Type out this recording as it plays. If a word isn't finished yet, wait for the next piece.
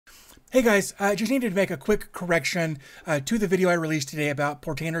Hey guys, I just needed to make a quick correction to the video I released today about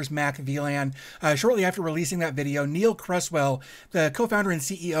Portainer's MacVLAN. Shortly after releasing that video, Neil Cresswell, the co-founder and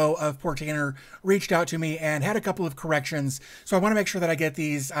CEO of Portainer, reached out to me and had a couple of corrections. So I want to make sure that I get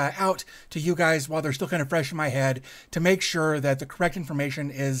these out to you guys while they're still kind of fresh in my head to make sure that the correct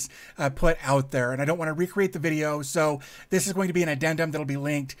information is put out there. And I don't want to recreate the video, so this is going to be an addendum that'll be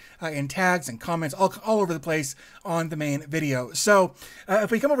linked in tags and comments all over the place on the main video. So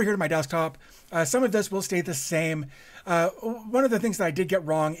if we come over here to my desktop, some of this will stay the same. One of the things that I did get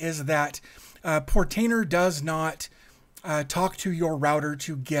wrong is that Portainer does not talk to your router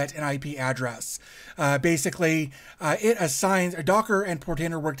to get an IP address. Basically, it assigns, Docker and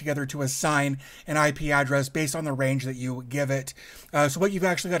Portainer work together to assign an IP address based on the range that you give it. So what you've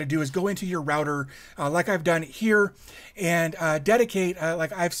actually got to do is go into your router, like I've done here, and dedicate,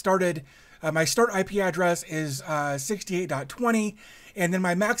 like I've started, my start IP address is 68.20, and then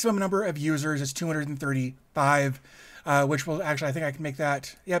my maximum number of users is 235, which will actually, I think I can make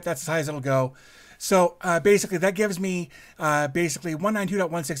that, yep, that's as high as it'll go. So basically that gives me basically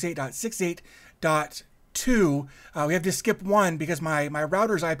 192.168.68.2. We have to skip 1 because my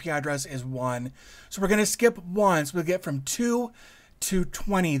router's IP address is 1. So we're going to skip 1, so we'll get from 2 to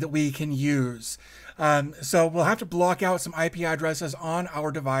 20 that we can use. So we'll have to block out some IP addresses on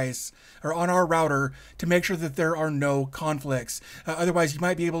our device or on our router to make sure that there are no conflicts. Otherwise, you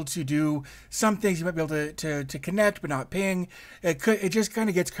might be able to do some things. You might be able to connect but not ping. It just kind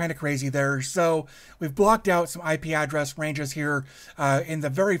of gets kind of crazy there. So we've blocked out some IP address ranges here in the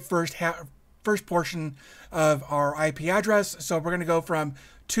very first portion of our IP address. So we're going to go from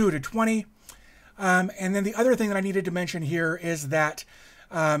 2 to 20. And then the other thing that I needed to mention here is that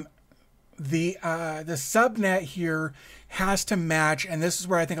the subnet here has to match, and this is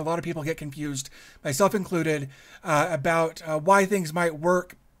where I think a lot of people get confused, myself included, about why things might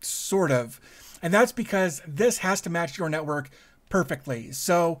work, sort of. And that's because this has to match your network perfectly.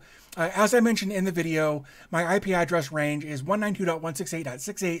 So as I mentioned in the video, my IP address range is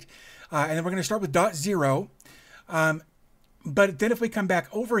 192.168.68, and then we're going to start with .0. But then if we come back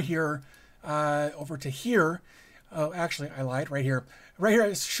over here, over to here, oh, actually, I lied, right here. Right here,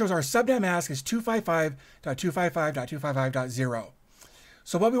 it shows our subnet mask is 255.255.255.0.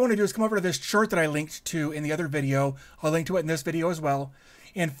 So what we want to do is come over to this chart that I linked to in the other video. I'll link to it in this video as well,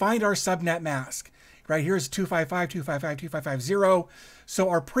 and find our subnet mask. Right here is 255.255.255.0. So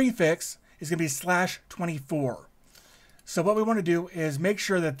our prefix is going to be /24. So what we want to do is make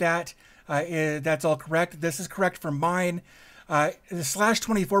sure that that's all correct. This is correct for mine. The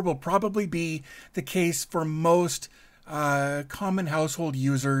 /24 will probably be the case for most common household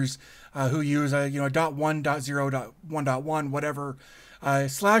users who use .1, .0, .1.1, whatever.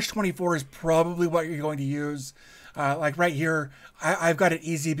 /24 is probably what you're going to use. Like right here, I've got it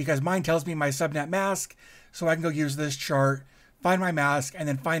easy because mine tells me my subnet mask, so I can go use this chart, find my mask, and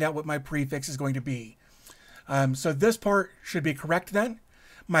then find out what my prefix is going to be. So this part should be correct then.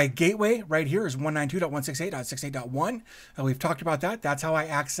 My gateway right here is 192.168.68.1. We've talked about that. That's how I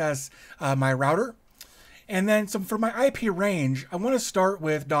access my router. And then for my IP range, I want to start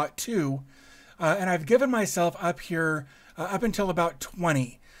with .2, and I've given myself up here up until about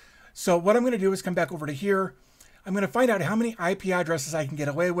 20. So what I'm going to do is come back over to here. I'm going to find out how many IP addresses I can get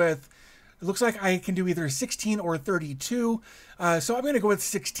away with. It looks like I can do either 16 or 32. So I'm going to go with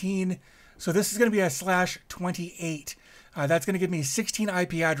 16. So this is going to be a /28. That's going to give me 16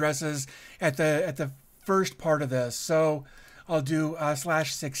 IP addresses at the first part of this. So I'll do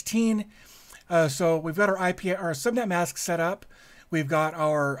 /16. So we've got our subnet mask set up. We've got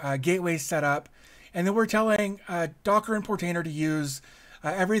our gateway set up, and then we're telling Docker and Portainer to use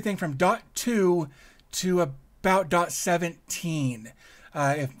everything from .2 to about .17.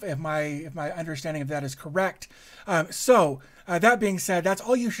 If my understanding of that is correct. That being said, that's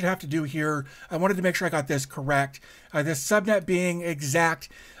all you should have to do here. I wanted to make sure I got this correct. This subnet being exact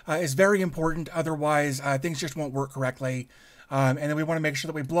is very important. Otherwise, things just won't work correctly. And then we want to make sure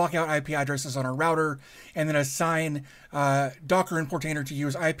that we block out IP addresses on our router and then assign Docker and Portainer to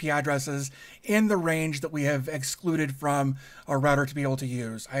use IP addresses in the range that we have excluded from our router to be able to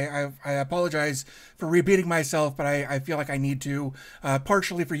use. I apologize for repeating myself, but I feel like I need to,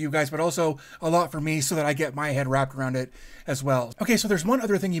 partially for you guys, but also a lot for me so that I get my head wrapped around it as well. Okay, so there's one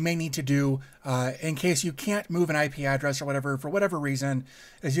other thing you may need to do in case you can't move an IP address or whatever, for whatever reason,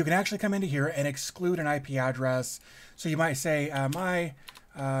 is you can actually come into here and exclude an IP address. So you might say or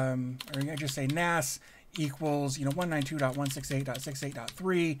you can just say NAS equals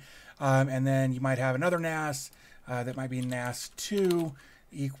 192.168.68.3, and then you might have another NAS that might be NAS2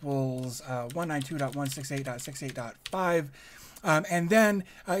 equals 192.168.68.5, And then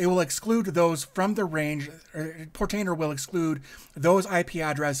it will exclude those from the range. Portainer will exclude those IP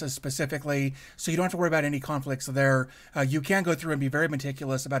addresses specifically, so you don't have to worry about any conflicts there. You can go through and be very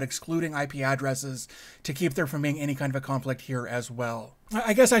meticulous about excluding IP addresses to keep there from being any kind of a conflict here as well.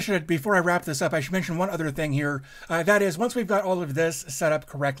 I guess I should, before I wrap this up, I should mention one other thing here. That is, once we've got all of this set up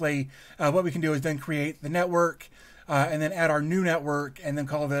correctly, what we can do is then create the network and then add our new network and then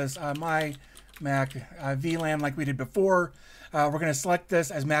call this my Mac VLAN like we did before. We're going to select this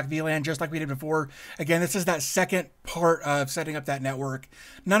as MacVLAN just like we did before. Again, this is that second part of setting up that network.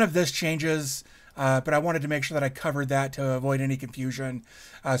 None of this changes, but I wanted to make sure that I covered that to avoid any confusion.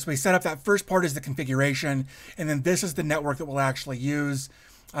 So we set up that first part is the configuration, and then this is the network that we'll actually use.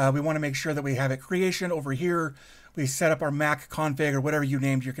 We want to make sure that we have it creation over here. We set up our Mac config or whatever you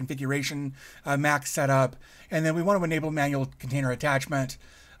named your configuration Mac setup, and then we want to enable manual container attachment.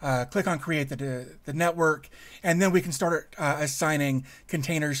 Click on create the network, and then we can start assigning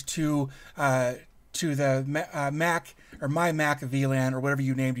containers to the Mac or my Mac VLAN or whatever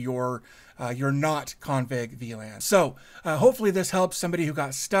you named your not config VLAN. So hopefully this helps somebody who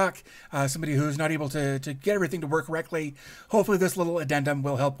got stuck, somebody who's not able to get everything to work correctly. Hopefully this little addendum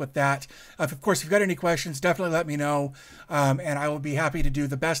will help with that. Of course, if you've got any questions, definitely let me know, and I will be happy to do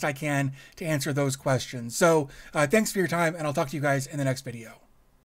the best I can to answer those questions. So thanks for your time, and I'll talk to you guys in the next video.